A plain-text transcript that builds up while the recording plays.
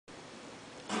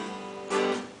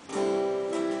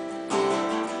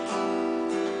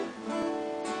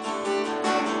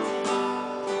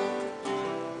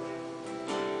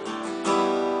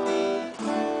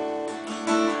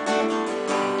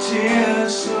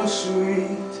so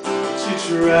sweet to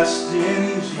trust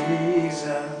in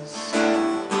Jesus,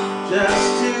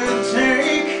 just to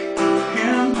take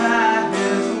Him at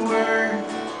His word,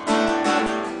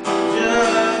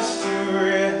 just to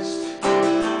rest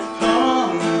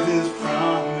upon His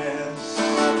promise,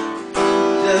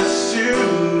 just to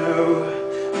know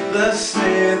thus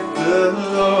saith the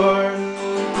Lord.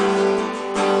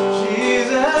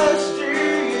 Jesus,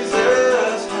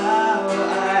 Jesus, how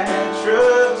I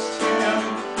trust Him,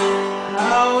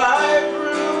 how I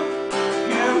prove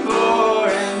Him o'er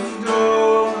and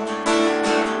o'er.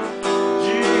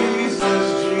 Jesus,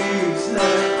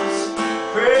 Jesus,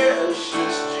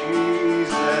 precious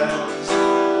Jesus,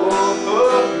 oh,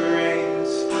 for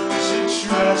grace to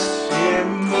trust Him